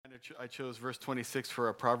I chose verse 26 for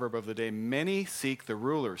a proverb of the day. Many seek the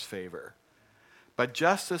ruler's favor, but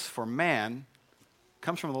justice for man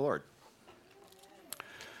comes from the Lord.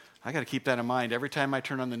 I got to keep that in mind every time I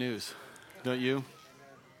turn on the news, don't you?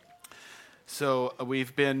 So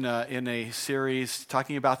we've been in a series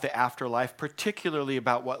talking about the afterlife, particularly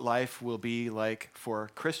about what life will be like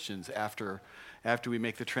for Christians after we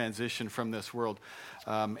make the transition from this world.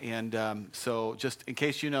 So just in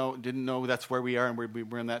case you didn't know that's where we are and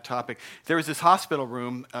we're in that topic, there was this hospital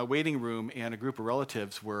room, a waiting room, and a group of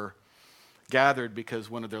relatives were gathered because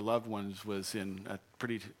one of their loved ones was in a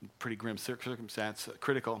pretty grim circumstance,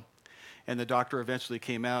 critical. And the doctor eventually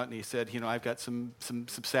came out and he said, I've got some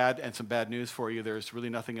sad and some bad news for you. There's really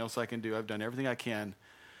nothing else I can do. I've done everything I can.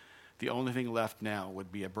 The only thing left now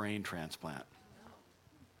would be a brain transplant.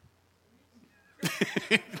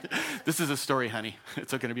 This is a story, honey.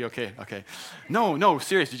 It's going to be okay. Okay. No,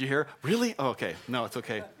 serious. Did you hear? Really? Oh, okay. No, it's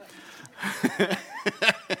okay.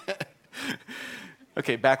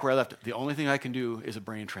 Okay, back where I left. The only thing I can do is a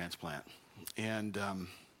brain transplant. And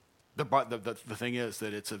the thing is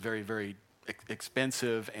that it's a very, very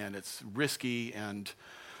expensive and it's risky. And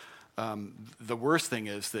the worst thing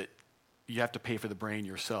is that you have to pay for the brain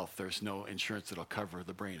yourself. There's no insurance that'll cover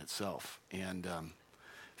the brain itself. And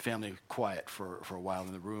family quiet for a while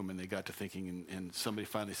in the room, and they got to thinking, and somebody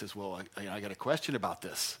finally says, well, I got a question about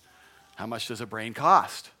this. How much does a brain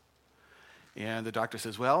cost? And the doctor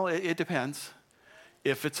says, well, it depends.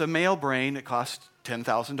 If it's a male brain, it costs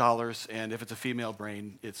 $10,000, and if it's a female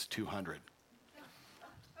brain, it's $200.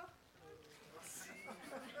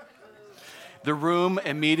 The room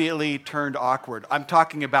immediately turned awkward. I'm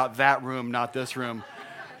talking about that room, not this room.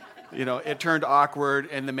 It turned awkward,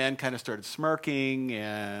 and the men kind of started smirking,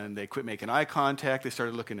 and they quit making eye contact. They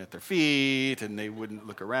started looking at their feet, and they wouldn't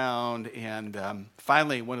look around. And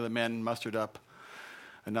finally, one of the men mustered up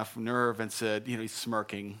enough nerve and said, he's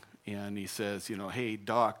smirking, and he says, hey,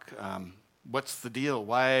 doc, what's the deal?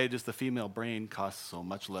 Why does the female brain cost so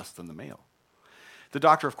much less than the male? The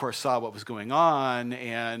doctor, of course, saw what was going on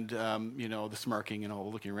and, the smirking and all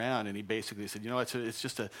looking around, and he basically said, it's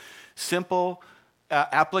just a simple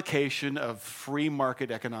application of free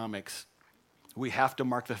market economics. We have to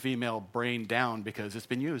mark the female brain down because it's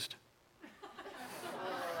been used.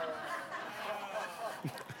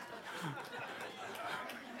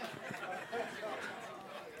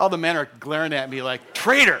 All the men are glaring at me like,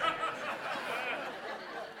 traitor!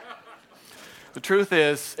 The truth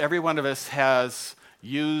is, every one of us has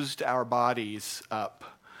used our bodies up,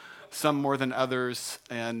 some more than others,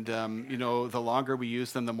 and the longer we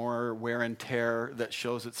use them, the more wear and tear that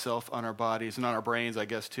shows itself on our bodies and on our brains, I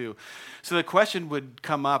guess, too. So the question would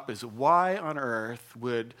come up is, why on earth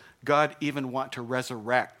would God even want to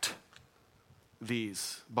resurrect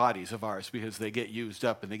these bodies of ours? Because they get used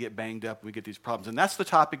up and they get banged up and we get these problems. And that's the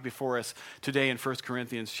topic before us today in 1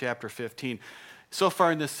 Corinthians chapter 15. So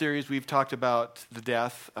far in this series, we've talked about the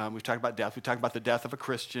death. We've talked about death. We've talked about the death of a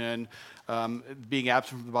Christian, being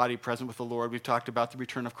absent from the body, present with the Lord. We've talked about the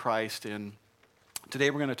return of Christ. And today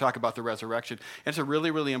we're going to talk about the resurrection. And it's a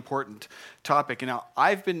really, really important topic. And now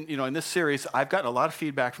I've been, in this series, I've gotten a lot of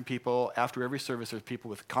feedback from people after every service. There's people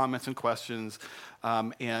with comments and questions.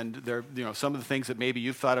 And there, some of the things that maybe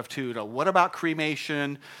you've thought of too. What about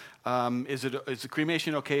cremation? Is the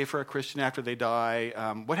cremation okay for a Christian after they die?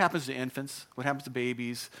 What happens to infants? What happens to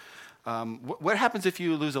babies? What happens if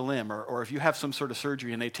you lose a limb or if you have some sort of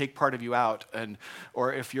surgery and they take part of you out,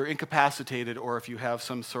 or if you're incapacitated, or if you have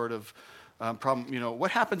some sort of problem?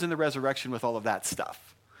 What happens in the resurrection with all of that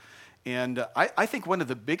stuff? And I think one of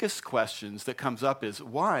the biggest questions that comes up is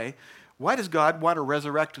why does God want to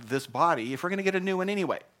resurrect this body if we're going to get a new one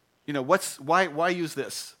anyway? Why use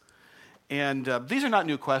this? And these are not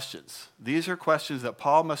new questions. These are questions that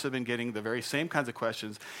Paul must have been getting, the very same kinds of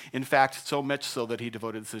questions. In fact, so much so that he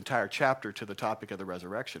devoted this entire chapter to the topic of the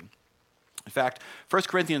resurrection. In fact, 1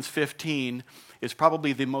 Corinthians 15 is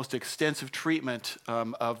probably the most extensive treatment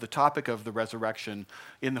of the topic of the resurrection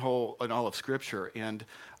in all of Scripture. And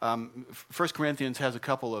 1 Corinthians has a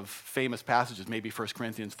couple of famous passages, maybe 1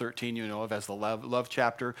 Corinthians 13 you know of as the love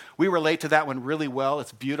chapter. We relate to that one really well.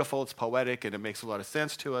 It's beautiful, it's poetic, and it makes a lot of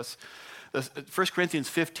sense to us. 1 Corinthians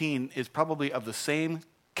 15 is probably of the same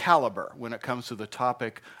caliber when it comes to the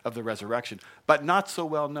topic of the resurrection, but not so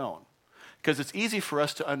well known. Because it's easy for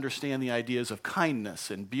us to understand the ideas of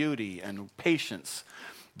kindness and beauty and patience,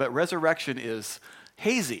 but resurrection is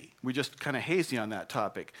hazy. We're just kind of hazy on that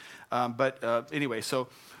topic. Anyway, so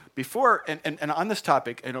before, and on this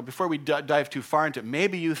topic, before we dive too far into it,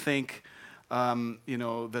 maybe you think,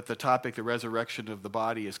 that the topic, the resurrection of the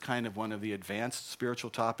body, is kind of one of the advanced spiritual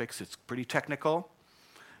topics. It's pretty technical.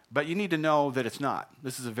 But you need to know that it's not.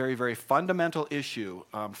 This is a very, very fundamental issue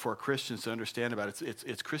for Christians to understand about.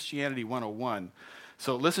 It's Christianity 101.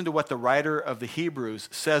 So listen to what the writer of the Hebrews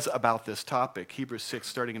says about this topic. Hebrews 6,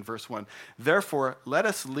 starting in verse 1. Therefore, let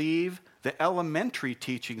us leave the elementary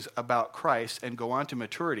teachings about Christ and go on to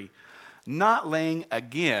maturity, not laying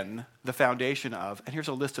again the foundation of, and here's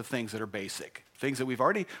a list of things that are basic, things that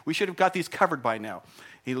we should have got these covered by now.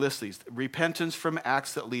 He lists these: repentance from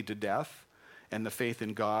acts that lead to death, and the faith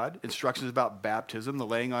in God, instructions about baptism, the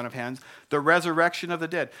laying on of hands, the resurrection of the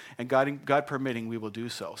dead, and God permitting, we will do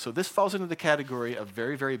so. So this falls into the category of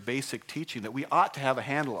very, very basic teaching that we ought to have a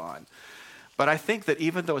handle on. But I think that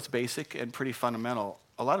even though it's basic and pretty fundamental,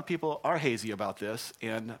 a lot of people are hazy about this,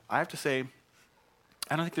 and I have to say,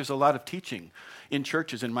 I don't think there's a lot of teaching in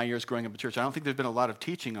churches in my years growing up in church. I don't think there's been a lot of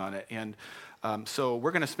teaching on it, and so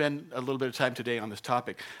we're going to spend a little bit of time today on this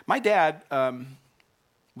topic. My dad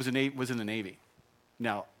was in the Navy.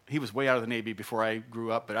 Now, he was way out of the Navy before I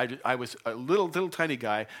grew up, but I was a little tiny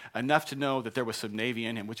guy, enough to know that there was some Navy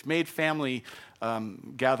in him, which made family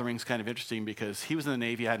gatherings kind of interesting because he was in the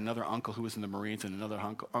Navy. I had another uncle who was in the Marines and another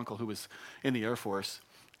uncle who was in the Air Force.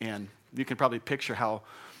 And you can probably picture how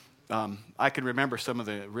I can remember some of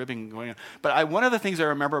the ribbing going on. But one of the things I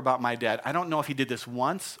remember about my dad, I don't know if he did this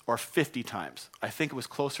once or 50 times. I think it was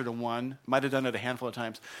closer to one. Might have done it a handful of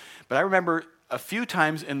times. But I remember a few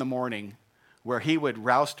times in the morning where he would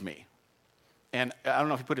roust me. And I don't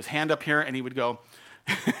know if he put his hand up here and he would go,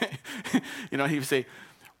 he would say,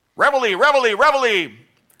 "Reveille, reveille, reveille.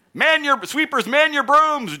 Man your sweepers, man your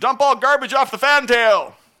brooms. Dump all garbage off the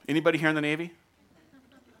fantail." Anybody here in the Navy?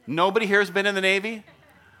 Nobody here has been in the Navy?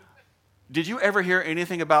 Did you ever hear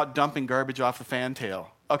anything about dumping garbage off the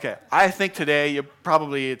fantail? Okay, I think today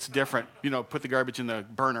it's different. Put the garbage in the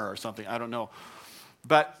burner or something. I don't know.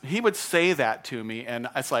 But he would say that to me, and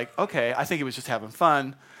it's like, okay, I think he was just having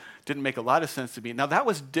fun. Didn't make a lot of sense to me. Now, that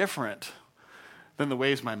was different than the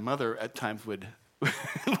ways my mother at times would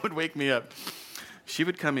wake me up. She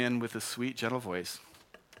would come in with a sweet, gentle voice.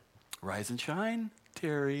 "Rise and shine,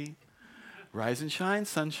 Terry. Rise and shine,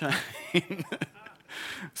 sunshine."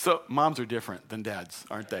 So moms are different than dads,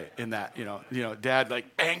 aren't they? In that, dad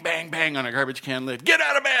like bang, bang, bang on a garbage can lid. "Get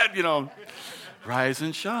out of bed, Rise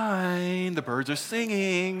and shine, the birds are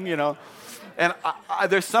singing, And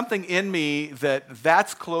there's something in me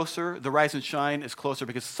that's closer, the rise and shine is closer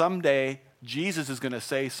because someday Jesus is going to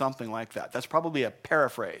say something like that. That's probably a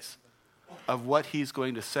paraphrase of what he's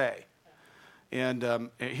going to say. And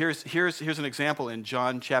here's an example in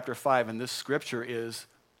John chapter 5, and this scripture is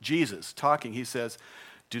Jesus talking. He says,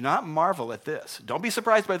 "Do not marvel at this." Don't be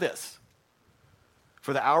surprised by this.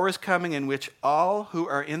 "For the hour is coming in which all who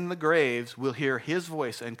are in the graves will hear his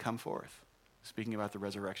voice and come forth." Speaking about the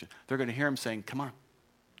resurrection. They're going to hear him saying, "Come on,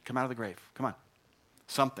 come out of the grave, come on."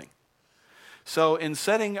 Something. So in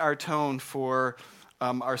setting our tone for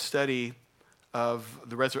our study of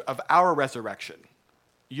our resurrection,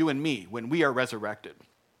 you and me, when we are resurrected,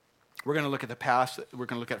 we're going to look at the past. We're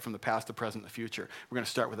going to look at it from the past, the present, and the future. We're going to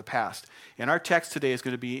start with the past. And our text today is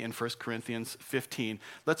going to be in 1 Corinthians 15.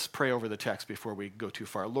 Let's pray over the text before we go too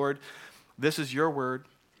far. Lord, this is your word,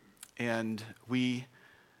 and we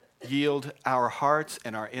yield our hearts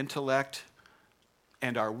and our intellect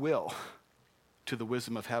and our will to the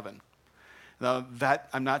wisdom of heaven. Now, that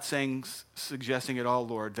I'm not suggesting at all,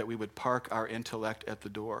 Lord, that we would park our intellect at the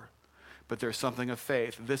door. But there's something of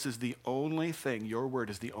faith. This is the only thing, your word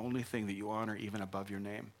is the only thing that you honor even above your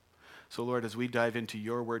name. So Lord, as we dive into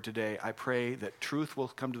your word today, I pray that truth will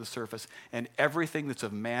come to the surface and everything that's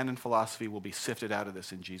of man and philosophy will be sifted out of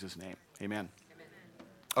this in Jesus' name. Amen.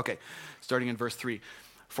 Okay, starting in verse 3.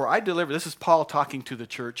 This is Paul talking to the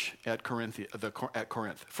church at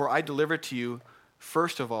Corinth. "For I delivered to you,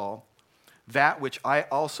 first of all, that which I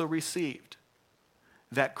also received,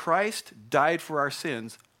 that Christ died for our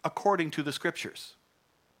sins according to the Scriptures,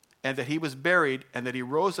 and that he was buried, and that he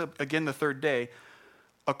rose up again the third day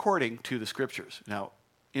according to the Scriptures." Now,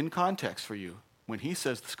 in context for you, when he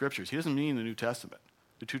says the Scriptures, he doesn't mean the New Testament.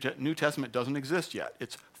 The New Testament doesn't exist yet.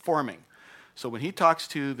 It's forming. So when he talks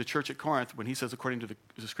to the church at Corinth, when he says according to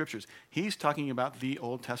the Scriptures, he's talking about the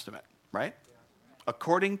Old Testament, right?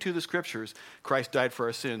 According to the Scriptures, Christ died for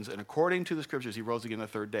our sins, and according to the Scriptures, he rose again the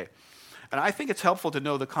third day. And I think it's helpful to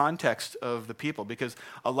know the context of the people because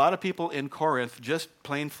a lot of people in Corinth just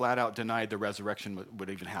plain flat out denied the resurrection would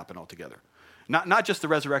even happen altogether. Not just the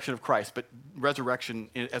resurrection of Christ, but resurrection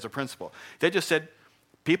as a principle. They just said,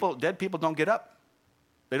 dead people don't get up.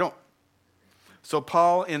 They don't. So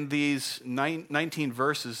Paul, in these 19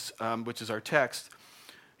 verses, which is our text,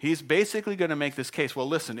 he's basically going to make this case. Well,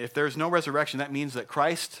 listen, if there's no resurrection, that means that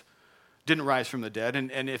Christ didn't rise from the dead.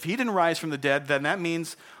 And if he didn't rise from the dead, then that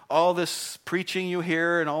means all this preaching you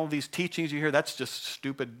hear and all these teachings you hear, that's just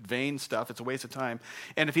stupid, vain stuff. It's a waste of time.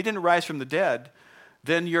 And if he didn't rise from the dead,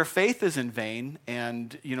 then your faith is in vain,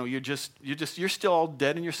 and you're still all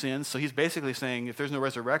dead in your sins. So he's basically saying if there's no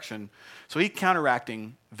resurrection, so he's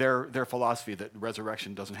counteracting their philosophy that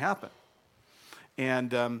resurrection doesn't happen. And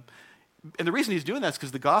the reason he's doing that is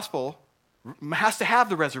because the gospel has to have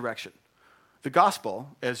the resurrection. The gospel,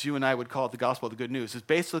 as you and I would call it, the gospel of the good news, is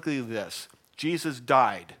basically this: Jesus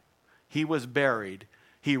died, he was buried,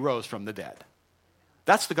 he rose from the dead.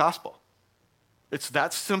 That's the gospel. It's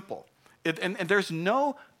that simple. And there's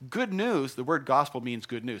no good news. The word gospel means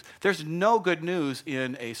good news. There's no good news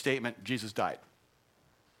in a statement, Jesus died.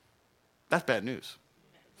 That's bad news,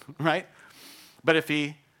 right? But if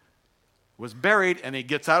he was buried and he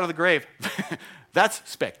gets out of the grave, that's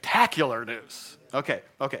spectacular news. Okay,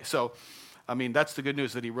 so, that's the good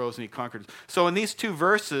news, that he rose and he conquered. So in these two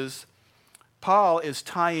verses, Paul is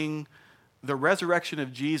tying the resurrection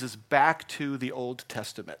of Jesus back to the Old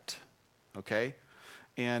Testament, okay?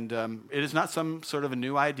 And it is not some sort of a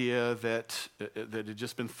new idea that had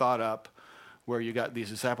just been thought up, where you got these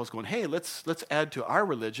disciples going, hey, let's add to our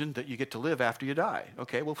religion that you get to live after you die.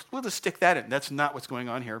 Okay, well, we'll just stick that in. That's not what's going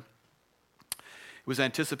on here. It was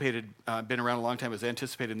anticipated, been around a long time, it was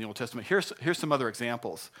anticipated in the Old Testament. Here's some other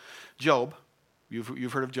examples. Job,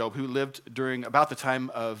 you've heard of Job, who lived during about the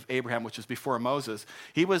time of Abraham, which is before Moses.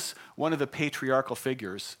 He was one of the patriarchal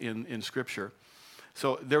figures in Scripture.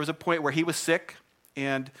 So there was a point where he was sick,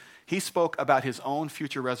 and he spoke about his own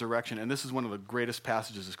future resurrection. And this is one of the greatest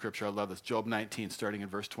passages of Scripture. I love this. Job 19, starting in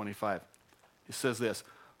verse 25. It says this: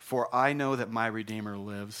 "For I know that my Redeemer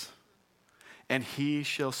lives, and he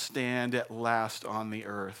shall stand at last on the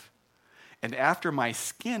earth. And after my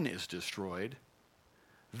skin is destroyed,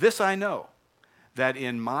 this I know, that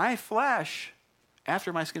in my flesh,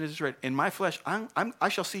 after my skin is destroyed, in my flesh I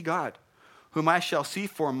shall see God, whom I shall see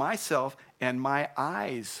for myself, and my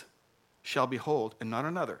eyes shall behold, and not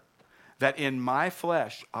another, that in my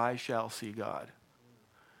flesh I shall see God."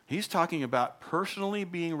 He's talking about personally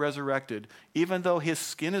being resurrected, even though his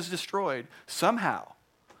skin is destroyed. Somehow,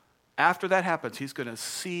 after that happens, he's going to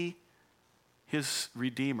see his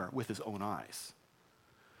Redeemer with his own eyes.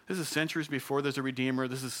 This is centuries before there's a Redeemer.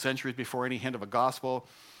 This is centuries before any hint of a gospel.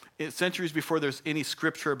 It's centuries before there's any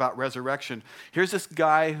scripture about resurrection. Here's this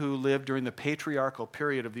guy who lived during the patriarchal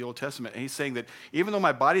period of the Old Testament, and he's saying that even though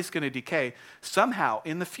my body's going to decay, somehow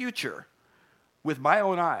in the future, with my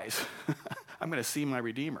own eyes, I'm going to see my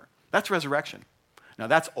Redeemer. That's resurrection. Now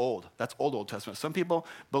that's old. That's Old Testament. Some people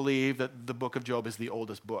believe that the book of Job is the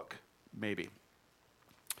oldest book, maybe.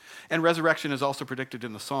 And resurrection is also predicted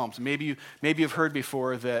in the Psalms. Maybe you've heard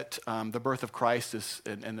before that the birth of Christ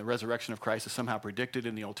and the resurrection of Christ is somehow predicted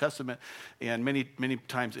in the Old Testament. And many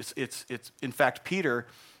times it's in fact, Peter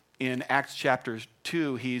in Acts chapter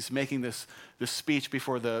 2, he's making this speech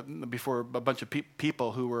before a bunch of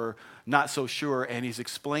people who were not so sure, and he's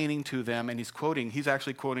explaining to them, and he's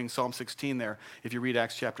actually quoting Psalm 16 there if you read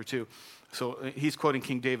Acts chapter 2. So he's quoting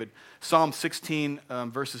King David. Psalm 16,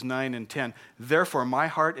 verses 9 and 10. "Therefore my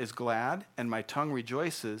heart is glad, and my tongue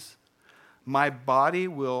rejoices. My body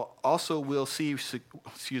also will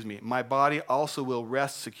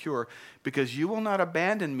rest secure, because you will not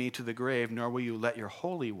abandon me to the grave, nor will you let your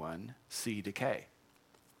Holy One see decay."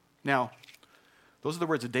 Now, those are the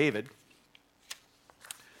words of David.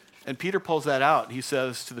 And Peter pulls that out. He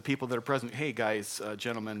says to the people that are present, hey guys,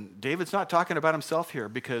 gentlemen, David's not talking about himself here,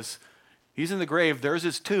 because he's in the grave. There's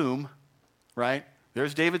his tomb, right?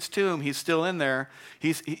 There's David's tomb. He's still in there.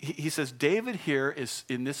 He says David here is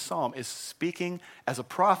in this psalm is speaking as a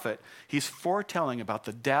prophet. He's foretelling about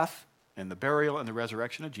the death and the burial and the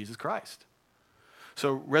resurrection of Jesus Christ.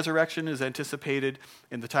 So resurrection is anticipated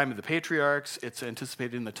in the time of the patriarchs. It's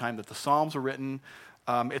anticipated in the time that the Psalms were written.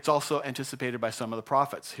 It's also anticipated by some of the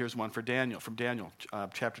prophets. Here's one from Daniel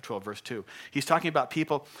chapter 12, verse 2. He's talking about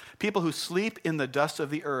people who sleep in the dust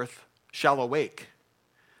of the earth shall awake.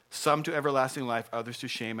 Some to everlasting life, others to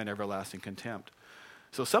shame and everlasting contempt.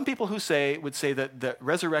 So some people would say that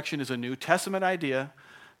resurrection is a New Testament idea.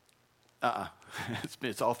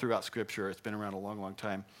 It's all throughout Scripture. It's been around a long, long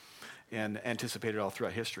time and anticipated all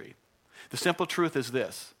throughout history. The simple truth is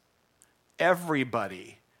this: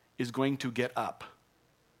 everybody is going to get up.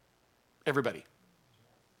 Everybody.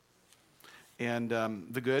 And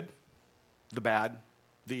the good, the bad,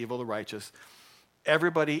 the evil, the righteous,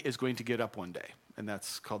 everybody is going to get up one day. And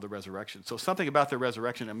that's called the resurrection. So something about the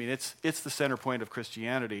resurrection, it's the center point of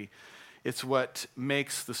Christianity. It's what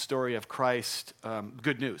makes the story of Christ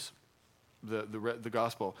good news. the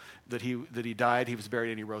gospel, that he died, he was buried,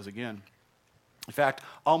 and he rose again. In fact,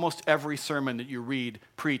 almost every sermon that you read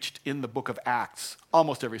preached in the book of Acts,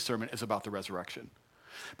 almost every sermon is about the resurrection.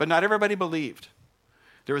 But not everybody believed.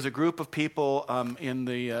 There was a group of people in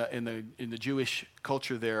the Jewish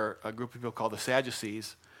culture there, a group of people called the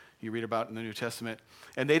Sadducees, you read about in the New Testament,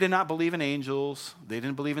 and they did not believe in angels, they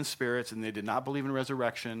didn't believe in spirits, and they did not believe in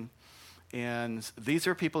resurrection. And these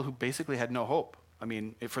are people who basically had no hope,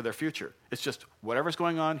 for their future. It's just whatever's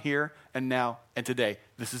going on here and now and today,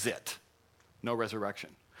 this is it. No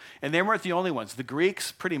resurrection. And they weren't the only ones. The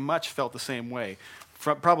Greeks pretty much felt the same way,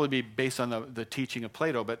 probably based on the teaching of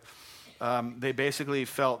Plato, but they basically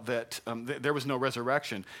felt that there was no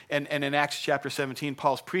resurrection. And in Acts chapter 17,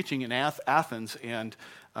 Paul's preaching in Athens, and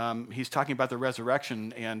he's talking about the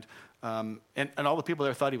resurrection, and all the people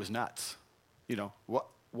there thought he was nuts.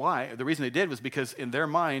 Why? The reason they did was because in their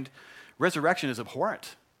mind, resurrection is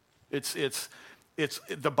abhorrent. It's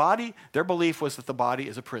the body. Their belief was that the body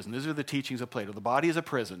is a prison. These are the teachings of Plato. The body is a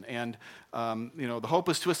prison, and the hope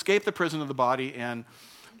is to escape the prison of the body. And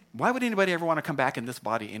why would anybody ever want to come back in this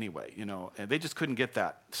body anyway? And they just couldn't get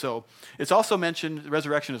that. So it's also mentioned.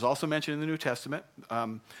 Resurrection is also mentioned in the New Testament.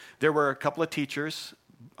 There were a couple of teachers.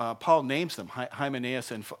 Paul names them,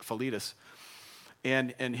 Hymenaeus and Philetus,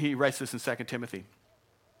 and he writes this in 2 Timothy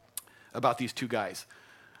about these two guys.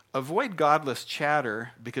 Avoid godless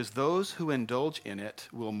chatter, because those who indulge in it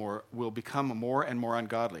will become more and more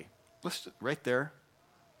ungodly. Listen, right there,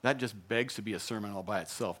 that just begs to be a sermon all by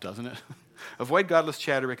itself, doesn't it? Avoid godless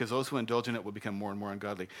chatter, because those who indulge in it will become more and more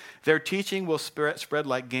ungodly. Their teaching will spread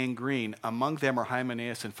like gangrene. Among them are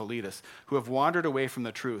Hymenaeus and Philetus, who have wandered away from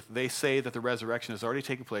the truth. They say that the resurrection has already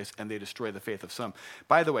taken place, and they destroy the faith of some.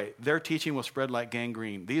 By the way, their teaching will spread like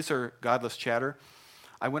gangrene. These are godless chatter.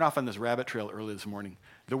 I went off on this rabbit trail early this morning.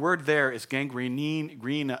 The word there is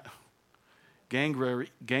gangrena.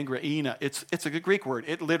 It's a Greek word.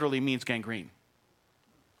 It literally means gangrene.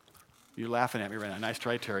 You're laughing at me right now. Nice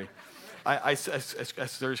try, Terry. I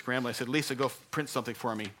started scrambling. I said, Lisa, go print something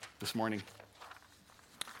for me this morning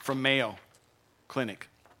from Mayo Clinic.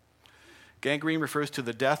 Gangrene refers to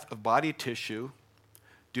the death of body tissue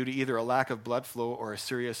due to either a lack of blood flow or a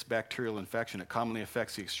serious bacterial infection. It commonly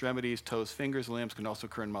affects the extremities, toes, fingers, limbs, can also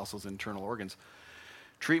occur in muscles and internal organs.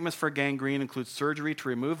 Treatments for gangrene include surgery to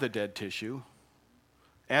remove the dead tissue,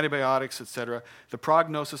 antibiotics, etc. The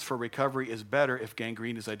prognosis for recovery is better if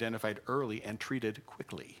gangrene is identified early and treated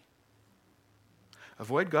quickly.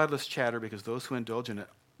 Avoid godless chatter, because those who indulge in it,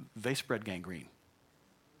 they spread gangrene.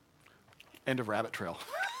 End of rabbit trail.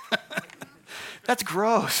 That's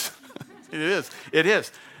gross. It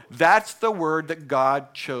is. That's the word that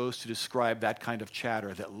God chose to describe that kind of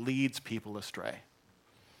chatter that leads people astray.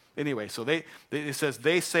 Anyway, so it says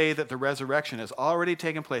they say that the resurrection has already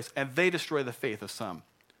taken place, and they destroy the faith of some.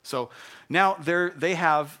 So now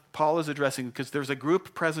Paul is addressing, because there's a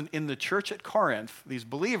group present in the church at Corinth, these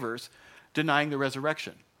believers, denying the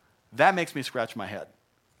resurrection. That makes me scratch my head.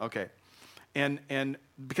 Okay. And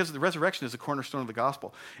because the resurrection is the cornerstone of the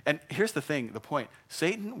gospel. And here's the thing, the point.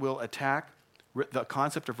 Satan will attack the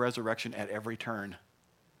concept of resurrection at every turn.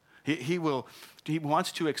 He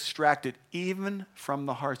wants to extract it even from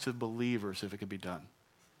the hearts of believers if it can be done.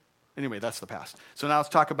 Anyway, that's the past. So now let's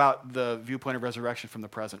talk about the viewpoint of resurrection from the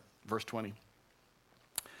present. Verse 20.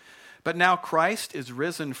 But now Christ is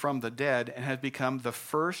risen from the dead and has become the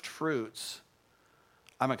first fruits.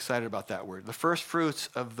 I'm excited about that word. The first fruits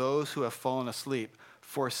of those who have fallen asleep.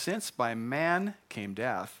 For since by man came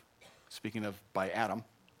death, speaking of by Adam,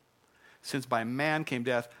 since by man came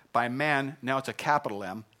death, by man, now it's a capital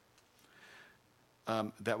M,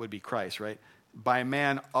 that would be Christ, right? By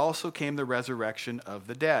man also came the resurrection of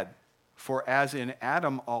the dead. For as in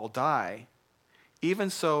Adam all die, even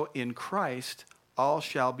so in Christ all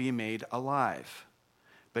shall be made alive.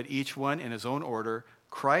 But each one in his own order,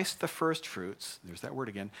 Christ the firstfruits, there's that word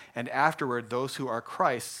again, and afterward those who are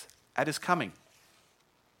Christ's at his coming.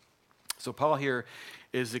 So Paul here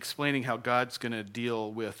is explaining how God's going to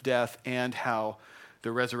deal with death and how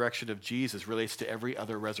the resurrection of Jesus relates to every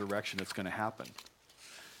other resurrection that's going to happen.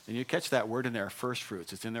 And you catch that word in there, first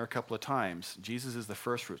fruits. It's in there a couple of times. Jesus is the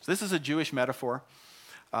first fruits. This is a Jewish metaphor.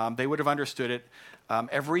 They would have understood it.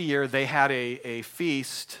 Every year they had a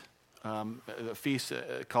feast, called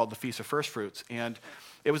the Feast of First Fruits. And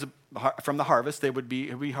it was from the harvest. It would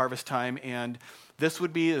be harvest time. And this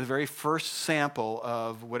would be the very first sample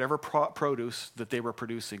of whatever produce that they were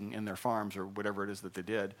producing in their farms or whatever it is that they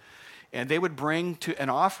did. And they would bring to an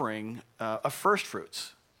offering of first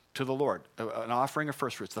fruits to the Lord, an offering of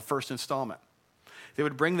first fruits, the first installment. They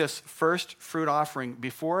would bring this first fruit offering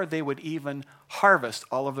before they would even harvest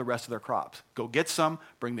all of the rest of their crops. Go get some,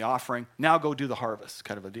 bring the offering, now go do the harvest,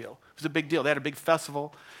 kind of a deal. It was a big deal. They had a big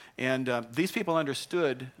festival, and these people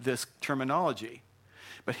understood this terminology.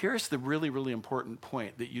 But here's the really, really important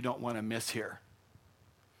point that you don't want to miss here.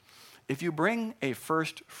 If you bring a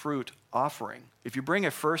first fruit offering, if you bring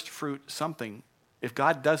a first fruit something, if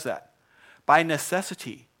God does that, by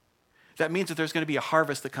necessity, that means that there's going to be a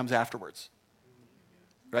harvest that comes afterwards.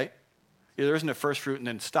 Right? There isn't a first fruit and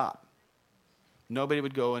then stop. Nobody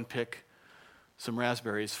would go and pick some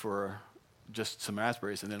raspberries for just some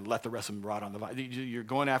raspberries and then let the rest of them rot on the vine. You're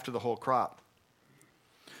going after the whole crop.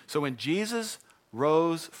 So when Jesus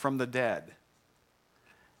rose from the dead,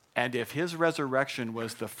 and if his resurrection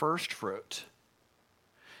was the first fruit,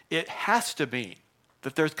 it has to mean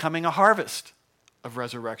that there's coming a harvest of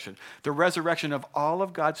resurrection. The resurrection of all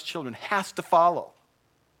of God's children has to follow.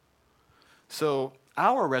 So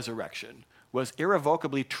our resurrection was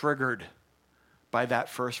irrevocably triggered by that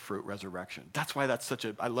first fruit resurrection. That's why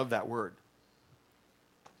I love that word.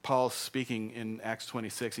 Paul's speaking in Acts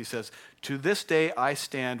 26. He says, "To this day I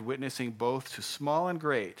stand witnessing both to small and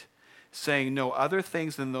great, saying no other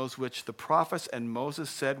things than those which the prophets and Moses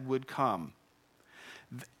said would come,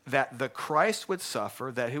 that the Christ would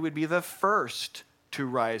suffer, that he would be the first to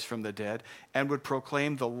rise from the dead, and would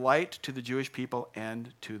proclaim the light to the Jewish people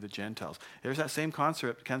and to the Gentiles." There's that same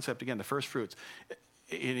concept again, the first fruits.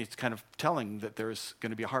 It's kind of telling that there's going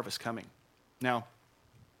to be a harvest coming. Now,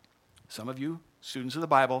 some of you, students of the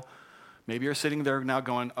Bible, maybe you're sitting there now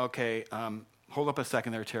going, okay, hold up a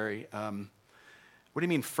second there, Terry. What do you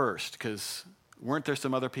mean first? Because weren't there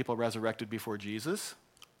some other people resurrected before Jesus?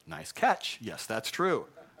 Nice catch. Yes, that's true.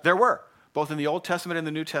 There were. Both in the Old Testament and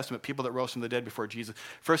the New Testament, people that rose from the dead before Jesus.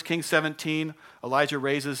 1 Kings 17, Elijah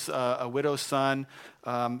raises a widow's son.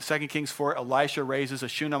 2 Kings 4, Elisha raises a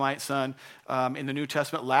Shunammite son. In the New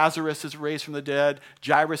Testament, Lazarus is raised from the dead.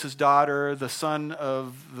 Jairus' daughter, the son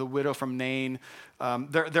of the widow from Nain.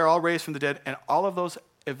 They're all raised from the dead, and all of those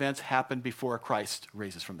events happened before Christ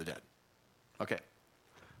raises from the dead. Okay.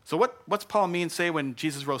 So what's Paul say when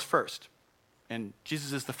Jesus rose first? And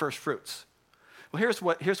Jesus is the first fruits. Well, here's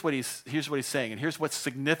what he's saying, and here's what's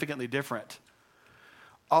significantly different.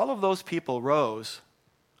 All of those people rose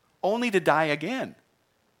only to die again.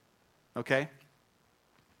 Okay?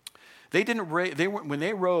 They didn't when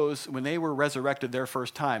they were resurrected their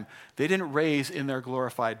first time, they didn't raise in their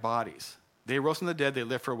glorified bodies. They rose from the dead, they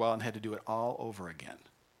lived for a while, and had to do it all over again.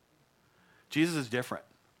 Jesus is different.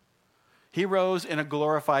 He rose in a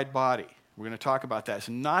glorified body. We're going to talk about that. It's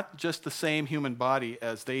not just the same human body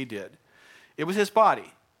as they did. It was his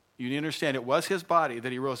body. You need to understand, it was his body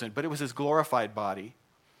that he rose in, but it was his glorified body,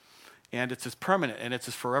 and it's his permanent, and it's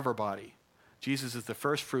his forever body. Jesus is the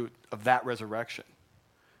first fruit of that resurrection.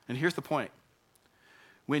 And here's the point.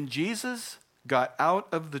 When Jesus got out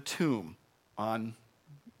of the tomb on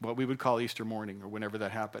what we would call Easter morning, or whenever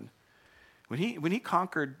that happened, when he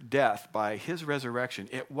conquered death by his resurrection,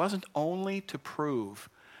 it wasn't only to prove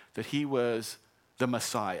that he was the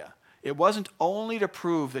Messiah. It wasn't only to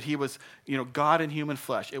prove that he was, God in human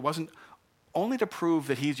flesh. It wasn't only to prove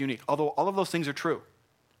that he's unique, although all of those things are true.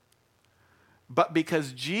 But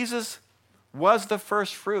because Jesus was the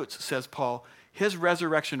first fruits, says Paul, his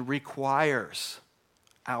resurrection requires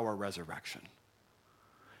our resurrection.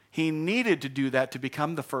 He needed to do that to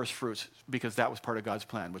become the first fruits because that was part of God's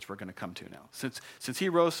plan, which we're going to come to now. Since he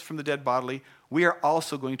rose from the dead bodily, we are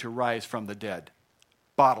also going to rise from the dead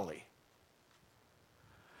bodily.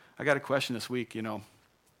 I got a question this week,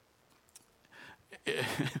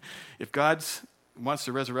 if God wants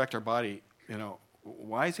to resurrect our body,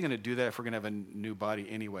 why is he going to do that if we're going to have a new body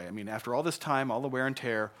anyway? I mean, after all this time, all the wear and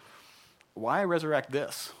tear, why resurrect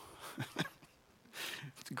this?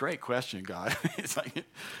 It's a great question, God. It's like,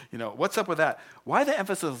 what's up with that? Why the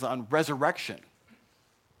emphasis on resurrection?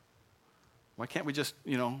 Why can't we just,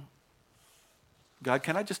 God,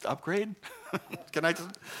 can I just upgrade? Can I just...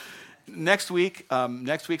 Next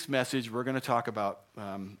week's message, we're going to talk about,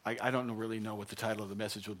 I don't really know what the title of the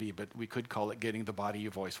message will be, but we could call it Getting the Body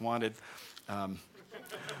You've Always Wanted.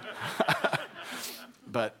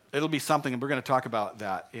 But it'll be something, and we're going to talk about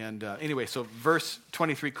that. And anyway, so verse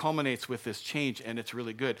 23 culminates with this change, and it's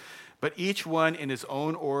really good. But each one in his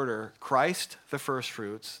own order, Christ the first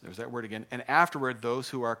fruits, there's that word again, and afterward those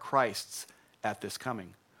who are Christ's at this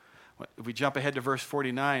coming. If we jump ahead to verse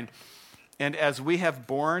 49, and as we have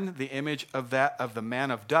borne the image of the man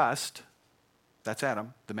of dust, that's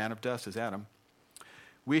Adam, the man of dust is Adam,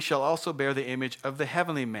 we shall also bear the image of the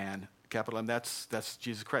heavenly man, capital M, that's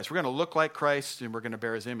Jesus Christ. We're going to look like Christ, and we're going to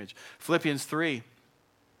bear his image. Philippians 3,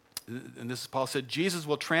 and this is Paul said, Jesus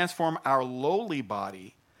will transform our lowly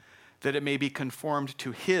body that it may be conformed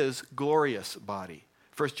to his glorious body.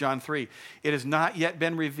 1 John 3, it has not yet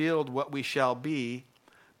been revealed what we shall be,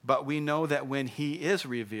 but we know that when he is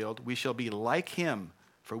revealed, we shall be like him,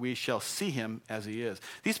 for we shall see him as he is.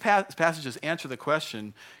 These passages answer the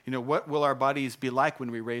question, what will our bodies be like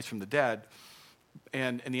when we raise from the dead?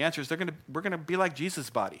 And the answer is we're going to be like Jesus'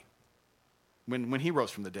 body when he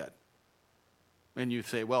rose from the dead. And you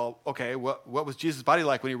say, well, okay, what was Jesus' body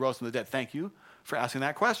like when he rose from the dead? Thank you for asking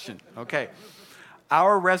that question. Okay.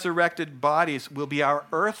 Our resurrected bodies will be our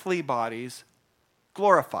earthly bodies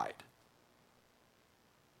glorified.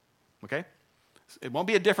 Okay? It won't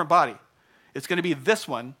be a different body. It's going to be this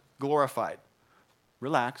one glorified.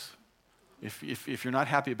 Relax. If you're not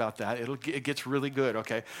happy about that, it gets really good,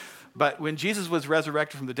 okay? But when Jesus was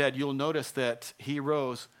resurrected from the dead, you'll notice that he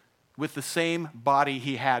rose with the same body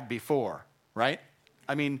he had before, right?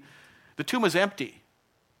 I mean, the tomb was empty.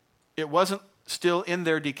 It wasn't still in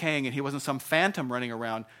there decaying, and he wasn't some phantom running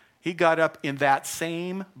around. He got up in that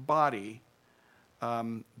same body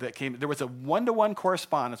that came. There was a one-to-one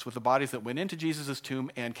correspondence with the bodies that went into Jesus' tomb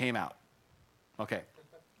and came out. Okay,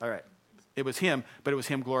 all right. It was him, but it was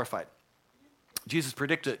him glorified. Jesus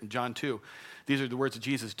predicted it in John 2. These are the words of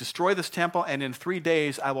Jesus. Destroy this temple, and in 3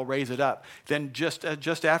 days I will raise it up. Then just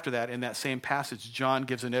after that, in that same passage, John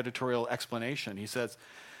gives an editorial explanation. He says,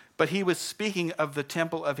 but he was speaking of the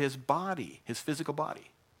temple of his body, his physical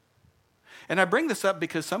body. And I bring this up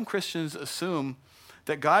because some Christians assume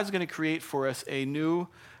that God's going to create for us a new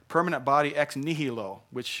permanent body ex nihilo,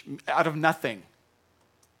 which out of nothing,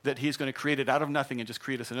 that he's going to create it out of nothing and just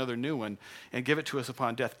create us another new one and give it to us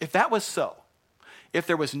upon death. If that was so, if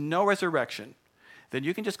there was no resurrection, then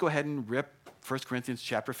you can just go ahead and rip 1 Corinthians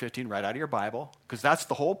chapter 15 right out of your Bible, because that's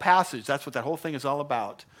the whole passage. That's what that whole thing is all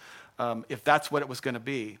about, if that's what it was going to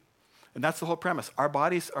be. And that's the whole premise. Our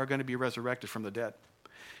bodies are going to be resurrected from the dead.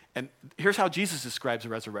 And here's how Jesus describes the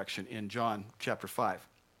resurrection in John chapter 5.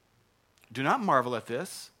 Do not marvel at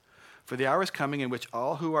this, for the hour is coming in which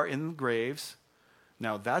all who are in the graves.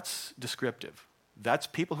 Now that's descriptive. That's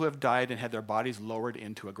people who have died and had their bodies lowered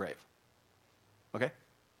into a grave. Okay?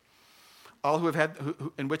 All who have had,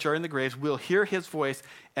 and which are in the graves, will hear his voice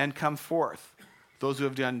and come forth. Those who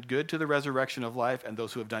have done good to the resurrection of life, and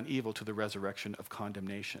those who have done evil to the resurrection of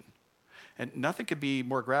condemnation. And nothing could be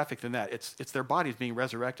more graphic than that. It's their bodies being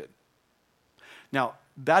resurrected. Now,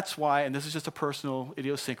 that's why, and this is just a personal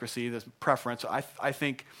idiosyncrasy, this preference, I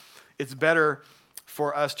think it's better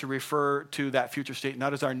for us to refer to that future state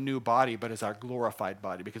not as our new body, but as our glorified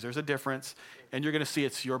body, because there's a difference, and you're going to see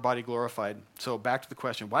it's your body glorified. So back to the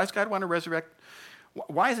question, why does God want to resurrect?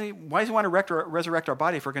 Why does he want to resurrect our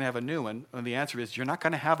body if we're going to have a new one? And the answer is, you're not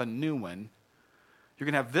going to have a new one. You're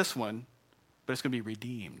going to have this one, but it's going to be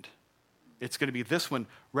redeemed. It's going to be this one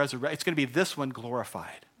resurrected. It's going to be this one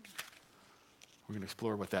glorified. We're going to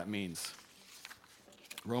explore what that means.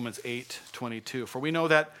 Romans 8:22. For we know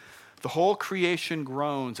that the whole creation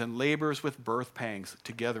groans and labors with birth pangs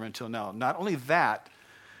together until now. Not only that,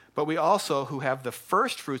 but we also, who have the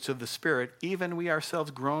first fruits of the Spirit, even we ourselves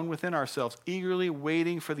groan within ourselves, eagerly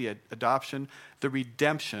waiting for the adoption, the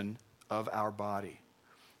redemption of our body.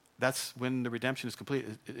 That's when the redemption is complete.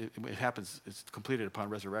 It happens, it's completed upon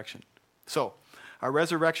resurrection. So, our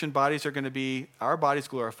resurrection bodies are going to be, our bodies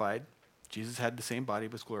glorified. Jesus had the same body,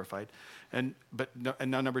 was glorified. And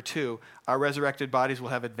now number two, our resurrected bodies will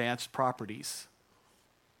have advanced properties.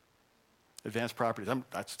 Advanced properties.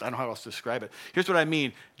 I don't know how else to describe it. Here's what I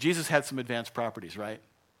mean. Jesus had some advanced properties, right?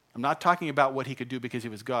 I'm not talking about what he could do because he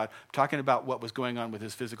was God. I'm talking about what was going on with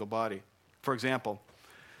his physical body. For example,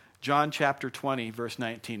 John chapter 20, verse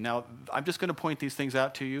 19. Now, I'm just going to point these things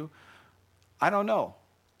out to you. I don't know.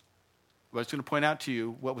 But I'm just going to point out to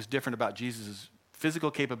you what was different about Jesus' physical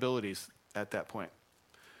capabilities at that point.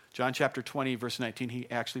 John chapter 20, verse 19, he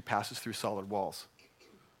actually passes through solid walls.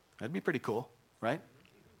 That'd be pretty cool, right?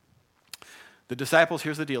 The disciples,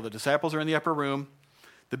 here's the deal. The disciples are in the upper room.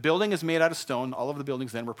 The building is made out of stone. All of the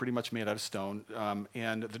buildings then were pretty much made out of stone.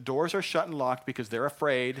 And the doors are shut and locked because they're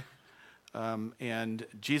afraid. And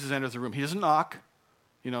Jesus enters the room. He doesn't knock.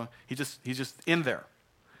 He's just in there.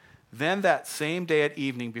 Then that same day at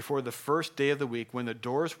evening, before the first day of the week, when the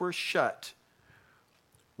doors were shut,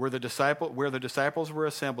 where the disciples were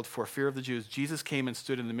assembled for fear of the Jews, Jesus came and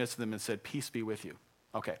stood in the midst of them and said, "Peace be with you."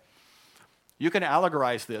 Okay. You can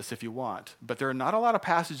allegorize this if you want, but there are not a lot of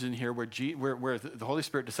passages in here where the Holy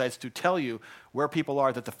Spirit decides to tell you where people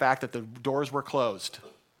are, that the fact that the doors were closed.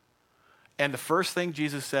 And the first thing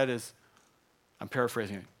Jesus said is, I'm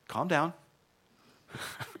paraphrasing it, calm down.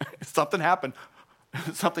 Something happened.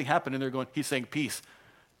 Something happened, and he's saying, peace.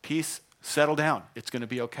 Peace, settle down. It's going to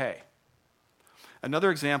be okay.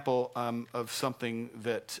 Another example of something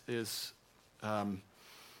that is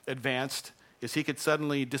advanced is he could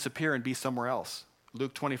suddenly disappear and be somewhere else.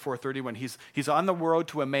 Luke 24:31, he's on the road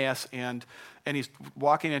to Emmaus, and he's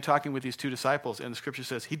walking and talking with these two disciples, and the scripture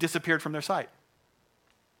says he disappeared from their sight.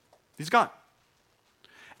 He's gone.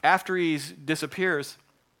 After he disappears,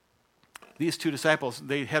 these two disciples,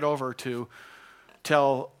 they head over to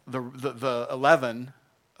tell the 11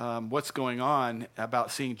 what's going on about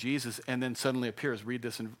seeing Jesus, and then suddenly appears. Read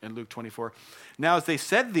this in Luke 24. Now, as they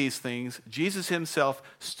said these things, Jesus himself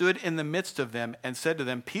stood in the midst of them and said to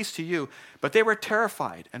them, "Peace to you." But they were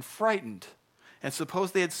terrified and frightened and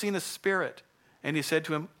supposed they had seen a spirit. And he said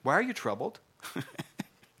to him, "Why are you troubled?"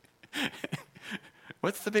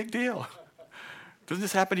 What's the big deal? Doesn't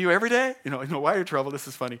this happen to you every day? Why are you troubled? This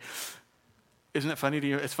is funny. Isn't it funny to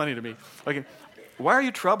you? It's funny to me. Okay. Why are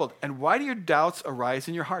you troubled? And why do your doubts arise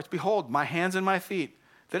in your hearts? Behold, my hands and my feet,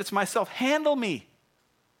 that it's myself. Handle me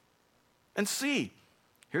and see.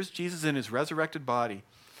 Here's Jesus in his resurrected body.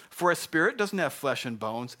 For a spirit doesn't have flesh and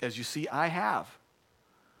bones, as you see I have.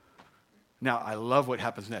 Now, I love what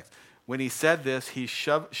happens next. When he said this, he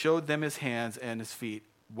showed them his hands and his feet.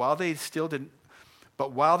 While they still did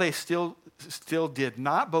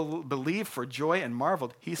not believe for joy and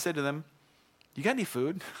marveled, he said to them, "You got any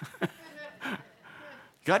food?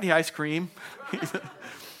 You got any ice cream?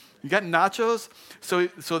 You got nachos?"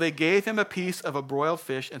 So they gave him a piece of a broiled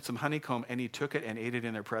fish and some honeycomb, and he took it and ate it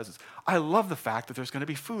in their presence. I love the fact that there's going to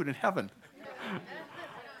be food in heaven.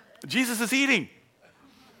 Jesus is eating.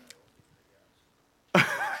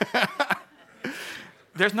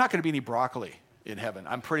 There's not going to be any broccoli in heaven,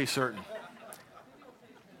 I'm pretty certain.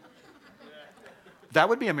 That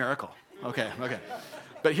would be a miracle. Okay.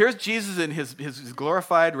 But here's Jesus in his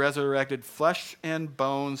glorified, resurrected, flesh and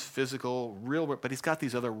bones, physical, real, but he's got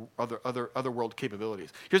these other world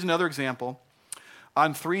capabilities. Here's another example.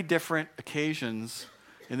 On 3 different occasions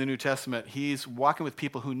in the New Testament, he's walking with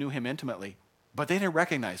people who knew him intimately, but they didn't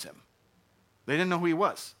recognize him. They didn't know who he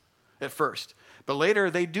was at first. But later,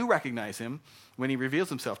 they do recognize him when he reveals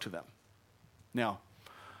himself to them. Now,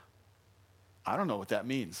 I don't know what that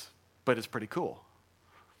means, but it's pretty cool.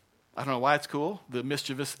 I don't know why it's cool. The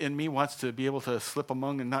mischievous in me wants to be able to slip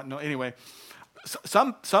among and not know. Anyway,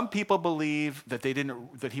 some people believe that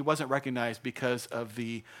that he wasn't recognized because of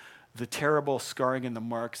the terrible scarring and the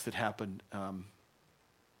marks that happened,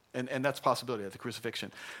 and that's a possibility at the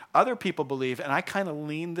crucifixion. Other people believe, and I kind of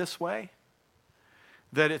lean this way,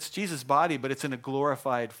 that it's Jesus' body, but it's in a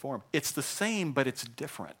glorified form. It's the same, but it's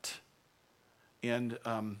different. And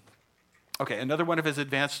another one of his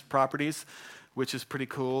advanced properties, which is pretty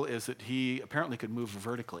cool, is that he apparently could move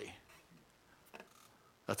vertically.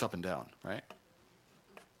 That's up and down, right?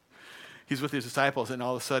 He's with his disciples, and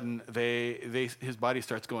all of a sudden, his body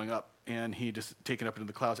starts going up, and he just taken up into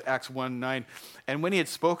the clouds. Acts 1:9. And when he had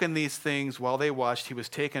spoken these things while they watched, he was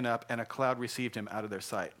taken up, and a cloud received him out of their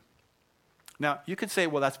sight. Now, you could say,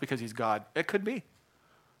 well, that's because he's God. It could be.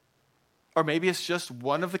 Or maybe it's just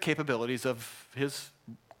one of the capabilities of his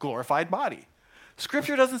glorified body.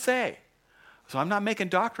 Scripture doesn't say. So I'm not making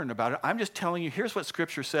doctrine about it. I'm just telling you, here's what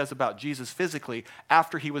Scripture says about Jesus physically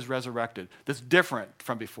after he was resurrected. That's different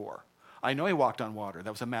from before. I know he walked on water.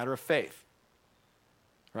 That was a matter of faith.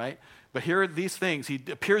 Right? But here are these things. He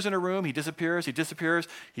appears in a room. He disappears.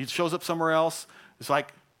 He shows up somewhere else. It's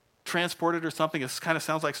like transported or something. It kind of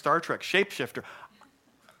sounds like Star Trek. Shapeshifter.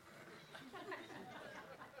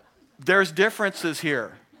 There's differences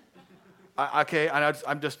here.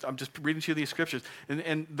 I'm just reading to you these scriptures.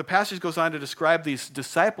 And the passage goes on to describe these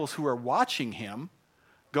disciples who are watching him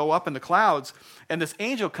go up in the clouds. And this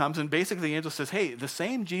angel comes, and basically the angel says, hey, the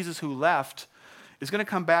same Jesus who left is going to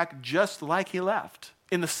come back just like he left.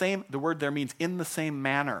 The word there means in the same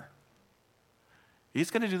manner. He's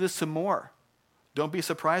going to do this some more. Don't be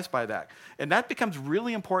surprised by that. And that becomes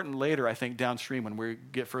really important later, I think, downstream when we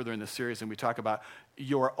get further in this series and we talk about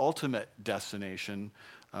your ultimate destination,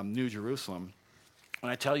 New Jerusalem.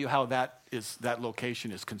 When I tell you how that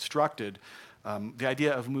location is constructed, the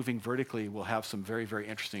idea of moving vertically will have some very, very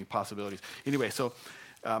interesting possibilities. Anyway, so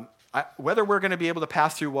whether we're going to be able to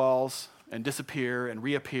pass through walls and disappear and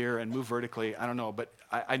reappear and move vertically, I don't know, but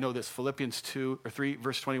I know this. Philippians 3,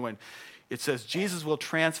 verse 21, it says, Jesus will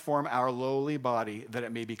transform our lowly body that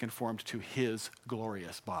it may be conformed to his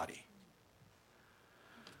glorious body.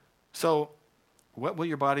 So, what will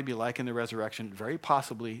your body be like in the resurrection? Very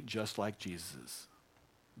possibly just like Jesus's.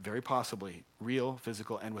 Very possibly real,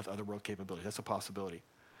 physical, and with other world capabilities. That's a possibility.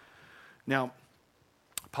 Now,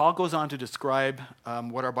 Paul goes on to describe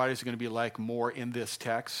what our bodies are going to be like more in this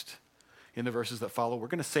text. in the verses that follow. We're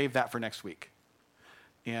going to save that for next week.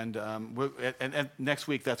 And next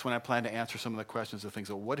week, that's when I plan to answer some of the questions of things.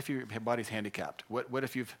 So what if your body's handicapped? What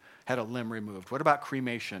if you've had a limb removed? What about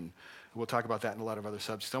cremation? We'll talk about that in a lot of other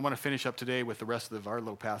subjects. I want to finish up today with the rest of our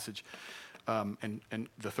little passage and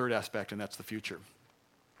the third aspect, and that's the future.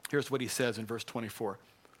 Here's what he says in verse 24.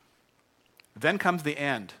 Then comes the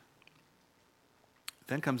end.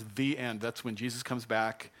 Then comes the end. That's when Jesus comes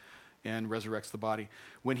back and resurrects the body.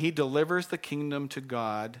 When he delivers the kingdom to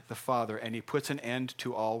God, the Father, and he puts an end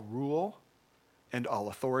to all rule and all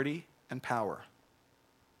authority and power.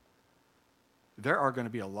 There are going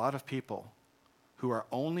to be a lot of people who are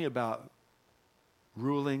only about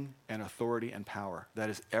ruling and authority and power. That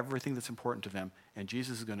is everything that's important to them, and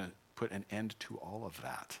Jesus is going to put an end to all of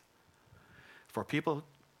that. For people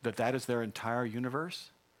that is their entire universe,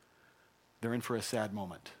 they're in for a sad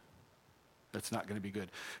moment. That's not going to be good.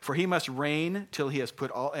 For he must reign till he has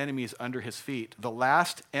put all enemies under his feet. The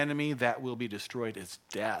last enemy that will be destroyed is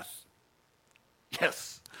death.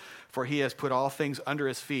 Yes, for he has put all things under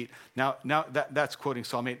his feet. Now that's quoting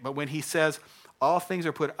Psalm 8. But when he says all things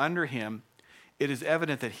are put under him, it is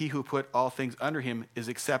evident that he who put all things under him is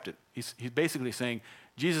accepted. He's basically saying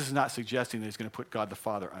Jesus is not suggesting that he's going to put God the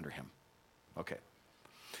Father under him. Okay.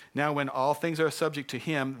 Now, when all things are subject to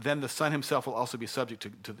him, then the Son himself will also be subject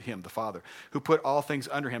to him, the Father, who put all things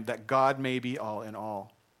under him, that God may be all in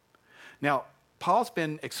all. Now, Paul's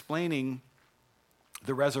been explaining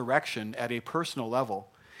the resurrection at a personal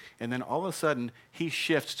level, and then all of a sudden, he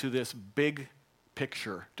shifts to this big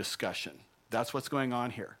picture discussion. That's what's going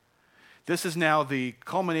on here. This is now the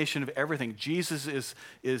culmination of everything.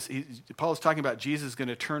 Paul is talking about Jesus is going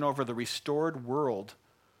to turn over the restored world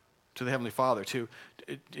to the Heavenly Father.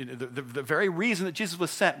 The very reason that Jesus was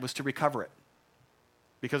sent was to recover it.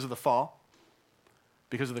 Because of the fall,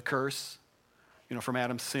 because of the curse, from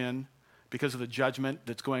Adam's sin, because of the judgment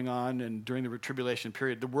that's going on and during the tribulation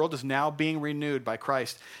period. The world is now being renewed by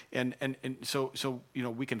Christ. And so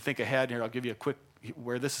we can think ahead here. I'll give you a quick,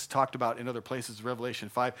 where this is talked about in other places, Revelation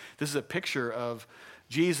 5. This is a picture of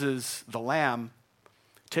Jesus, the Lamb,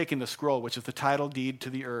 taking the scroll, which is the title deed to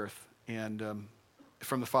the earth, and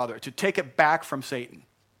from the Father, to take it back from Satan,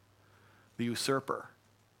 the usurper,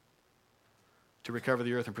 to recover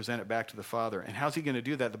the earth and present it back to the Father. And how's he going to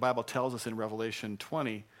do that? The Bible tells us in Revelation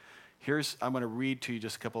 20. I'm going to read to you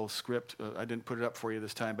just a couple of script. I didn't put it up for you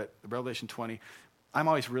this time, but Revelation 20. I'm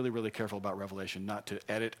always really, really careful about Revelation, not to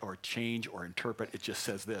edit or change or interpret. It just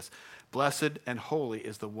says this. Blessed and holy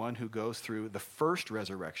is the one who goes through the first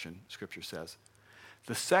resurrection, Scripture says.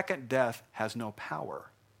 The second death has no power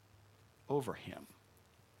over him.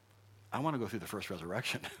 I want to go through the first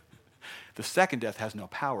resurrection. The second death has no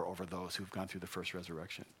power over those who've gone through the first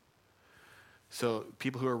resurrection. So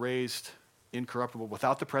people who are raised incorruptible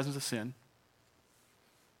without the presence of sin,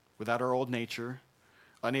 without our old nature,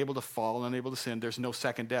 unable to fall, unable to sin, there's no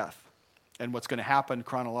second death. And what's going to happen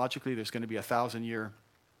chronologically, there's going to be a 1,000-year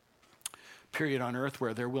period on earth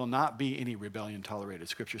where there will not be any rebellion tolerated.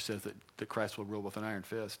 Scripture says that Christ will rule with an iron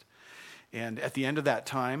fist. And at the end of that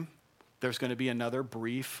time, there's going to be another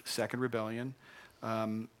brief second rebellion,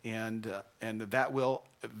 and that will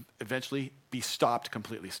eventually be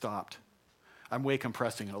completely stopped. I'm way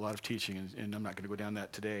compressing a lot of teaching, and I'm not going to go down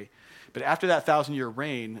that today. But after that 1,000-year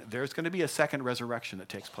reign, there's going to be a second resurrection that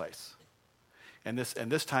takes place. And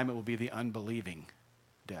this time it will be the unbelieving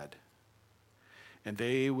dead. And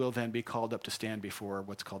they will then be called up to stand before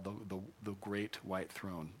what's called the Great White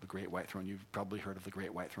Throne. The Great White Throne. You've probably heard of the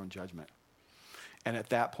Great White Throne Judgment. And at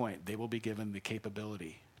that point, they will be given the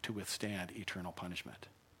capability to withstand eternal punishment.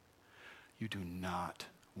 You do not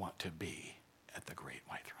want to be at the Great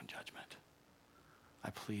White Throne Judgment.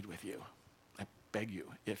 I plead with you. I beg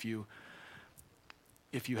you. If you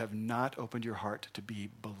have not opened your heart to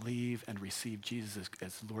believe and receive Jesus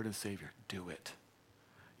as Lord and Savior, do it.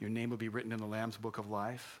 Your name will be written in the Lamb's Book of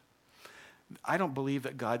Life. I don't believe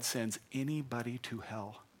that God sends anybody to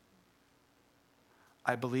hell.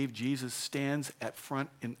 I believe Jesus stands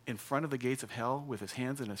in front of the gates of hell with his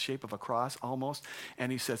hands in the shape of a cross almost,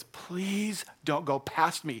 and he says, please don't go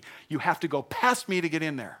past me. You have to go past me to get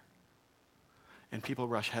in there. And people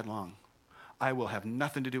rush headlong. I will have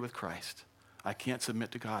nothing to do with Christ. I can't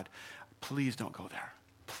submit to God. Please don't go there.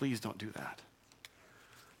 Please don't do that.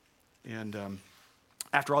 And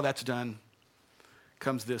after all that's done,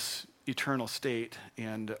 comes this eternal state,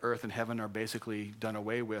 and earth and heaven are basically done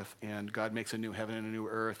away with, and God makes a new heaven and a new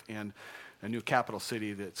earth and a new capital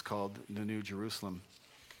city that's called the New Jerusalem.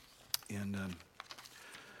 And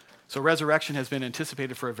so resurrection has been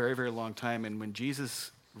anticipated for a very, very long time, and when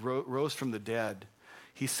Jesus rose from the dead,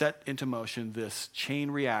 he set into motion this chain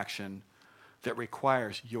reaction that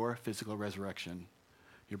requires your physical resurrection,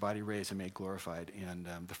 your body raised and made glorified, and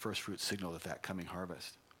the first fruit signal of that coming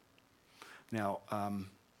harvest. Now,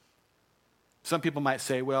 some people might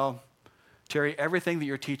say, well, Terry, everything that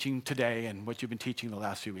you're teaching today and what you've been teaching the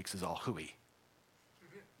last few weeks is all hooey.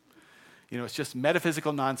 It's just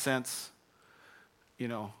metaphysical nonsense,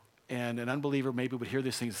 and an unbeliever maybe would hear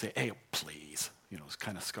these things and say, hey, please, it's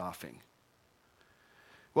kind of scoffing.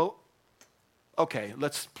 Well, okay,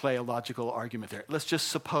 let's play a logical argument there. Let's just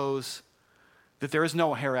suppose that there is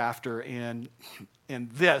no hereafter, and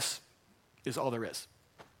this is all there is.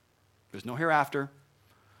 There's no hereafter.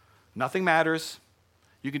 Nothing matters.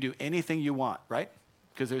 You can do anything you want, right?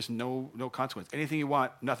 Because there's no consequence. Anything you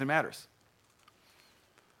want, nothing matters.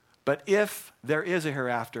 But if there is a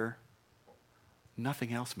hereafter,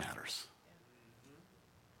 nothing else matters.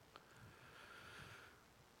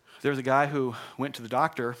 There's a guy who went to the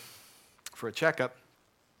doctor for a checkup.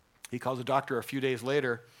 He calls the doctor a few days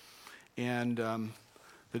later, and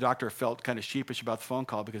the doctor felt kind of sheepish about the phone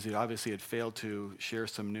call because he obviously had failed to share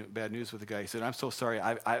some bad news with the guy. He said, I'm so sorry,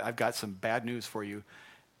 I've got some bad news for you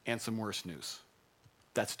and some worse news.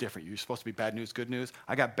 That's different. You're supposed to be bad news, good news.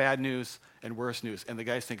 I got bad news and worse news. And the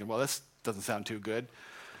guy's thinking, well, this doesn't sound too good.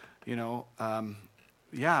 Yeah,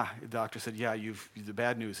 the doctor said, yeah, the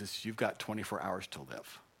bad news is you've got 24 hours to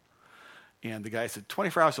live. And the guy said,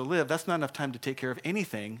 24 hours to live, that's not enough time to take care of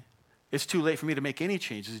anything. It's too late for me to make any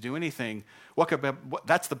changes, to do anything.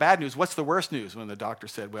 That's the bad news. What's the worst news? When the doctor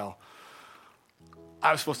said, well,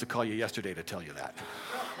 I was supposed to call you yesterday to tell you that.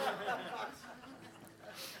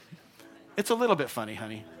 It's a little bit funny,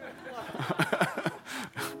 honey.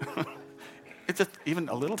 It's just even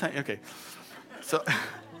a little tiny. Okay. So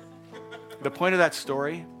the point of that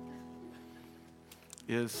story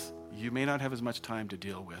is you may not have as much time to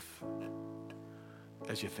deal with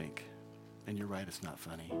as you think. And you're right, it's not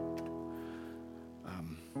funny.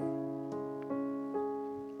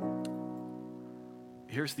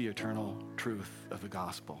 Here's the eternal truth of the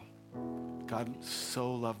gospel. God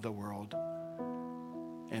so loved the world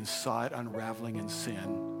and saw it unraveling in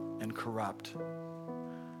sin and corrupt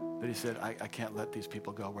that he said, I can't let these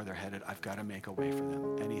people go where they're headed. I've got to make a way for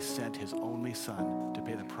them. And he sent his only son to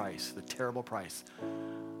pay the price, the terrible price,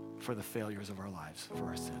 for the failures of our lives, for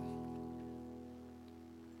our sin.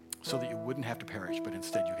 So that you wouldn't have to perish, but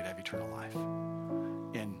instead you could have eternal life.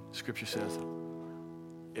 And Scripture says,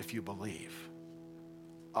 if you believe,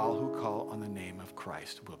 all who call on the name of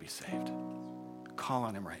Christ will be saved. Call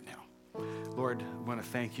on him right now. Lord, I want to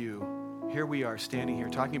thank you. Here we are standing here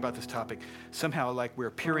talking about this topic, somehow like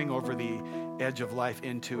we're peering over the edge of life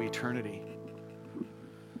into eternity.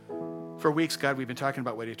 For weeks, God, we've been talking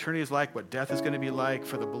about what eternity is like, what death is going to be like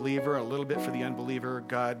for the believer, a little bit for the unbeliever.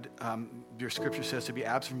 God, your Scripture says to be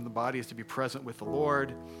absent from the body is to be present with the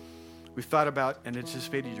Lord. We've thought about and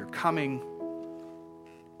anticipated your coming.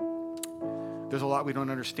 There's a lot we don't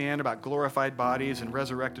understand about glorified bodies and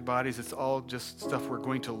resurrected bodies. It's all just stuff we're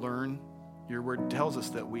going to learn. Your word tells us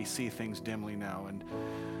that we see things dimly now, and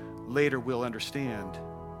later we'll understand.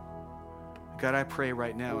 God, I pray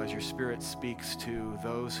right now as your Spirit speaks to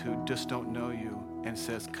those who just don't know you and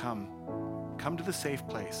says, come to the safe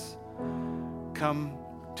place. Come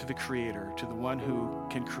to the Creator, to the one who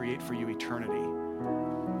can create for you eternity.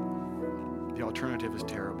 The alternative is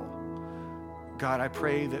terrible. God, I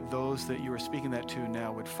pray that those that you are speaking that to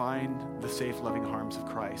now would find the safe, loving arms of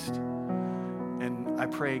Christ. And I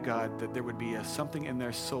pray, God, that there would be something in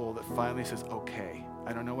their soul that finally says, okay,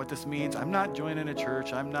 I don't know what this means. I'm not joining a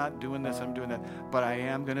church. I'm not doing this. I'm doing that. But I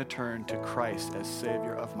am going to turn to Christ as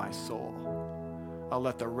Savior of my soul. I'll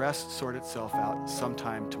let the rest sort itself out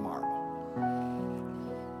sometime tomorrow.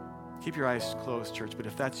 Keep your eyes closed, church. But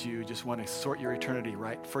if that's you, just want to sort your eternity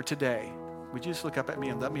right for today, would you just look up at me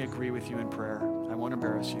and let me agree with you in prayer? I won't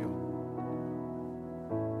embarrass you.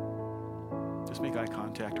 Just make eye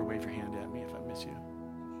contact or wave your hand at me if I miss you.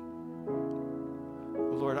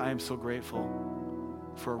 Well, Lord, I am so grateful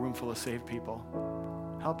for a room full of saved people.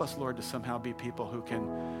 Help us, Lord, to somehow be people who can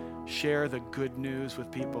share the good news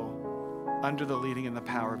with people under the leading and the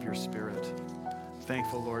power of your Spirit.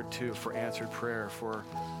 Thankful, Lord, too, for answered prayer, for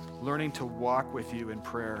learning to walk with you in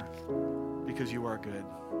prayer because you are good.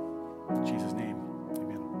 In Jesus' name,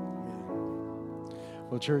 amen.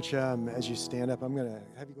 Well, church, as you stand up, I'm going to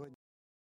have you go ahead.